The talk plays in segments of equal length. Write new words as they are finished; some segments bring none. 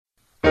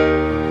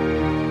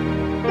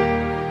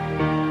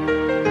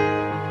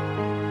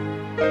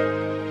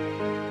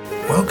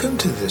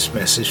to this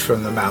message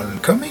from the mountain,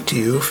 coming to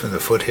you from the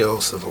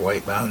foothills of the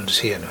White Mountains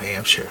here in New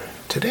Hampshire.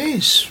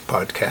 Today's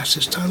podcast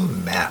is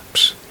titled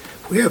Maps.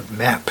 We have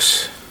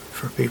maps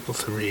for people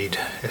to read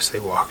as they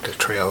walk the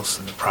trails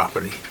in the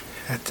property.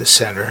 At the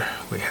center,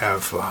 we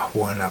have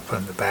one up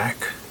on the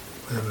back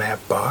with a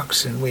map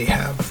box, and we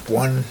have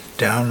one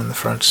down on the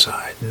front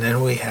side. And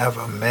then we have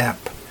a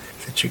map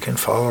that you can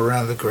follow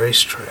around the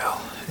Grace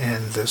Trail,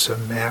 and there's a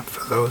map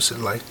for those that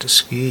like to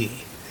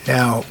ski.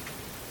 Now,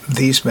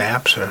 these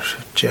maps are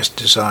just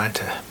designed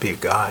to be a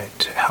guide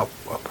to help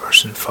a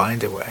person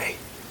find a way.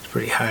 It's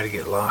pretty hard to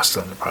get lost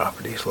on the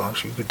property. As long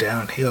as you go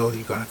downhill,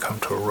 you're going to come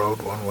to a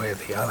road one way or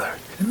the other.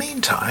 In the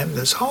meantime,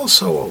 there's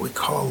also what we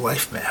call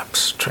life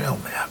maps, trail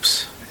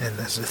maps. And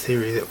there's a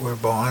theory that we're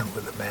born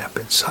with a map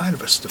inside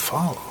of us to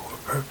follow a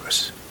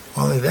purpose.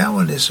 Only that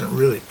one isn't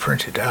really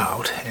printed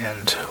out,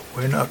 and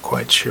we're not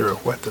quite sure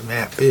what the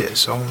map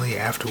is, only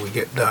after we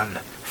get done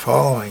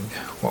following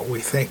what we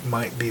think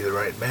might be the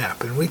right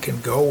map, and we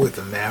can go with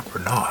the map or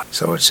not.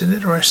 So it's an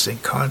interesting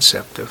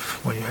concept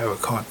of when you have a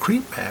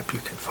concrete map you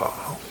can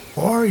follow,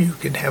 or you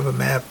can have a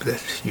map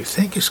that you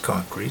think is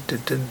concrete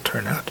that didn't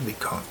turn out to be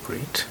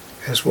concrete.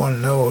 As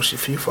one knows,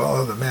 if you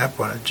follow the map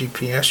on a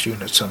GPS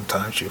unit,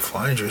 sometimes you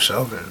find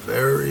yourself in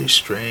very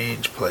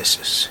strange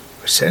places.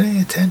 But setting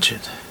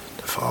attention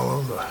to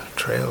follow the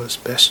trail as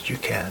best you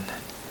can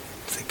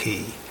is the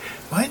key.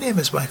 My name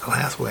is Michael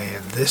Hathaway,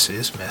 and this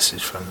is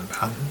Message from the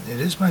Mountain. It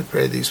is my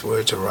prayer these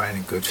words are right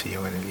and good for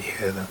you whenever you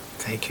hear them.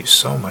 Thank you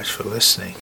so much for listening.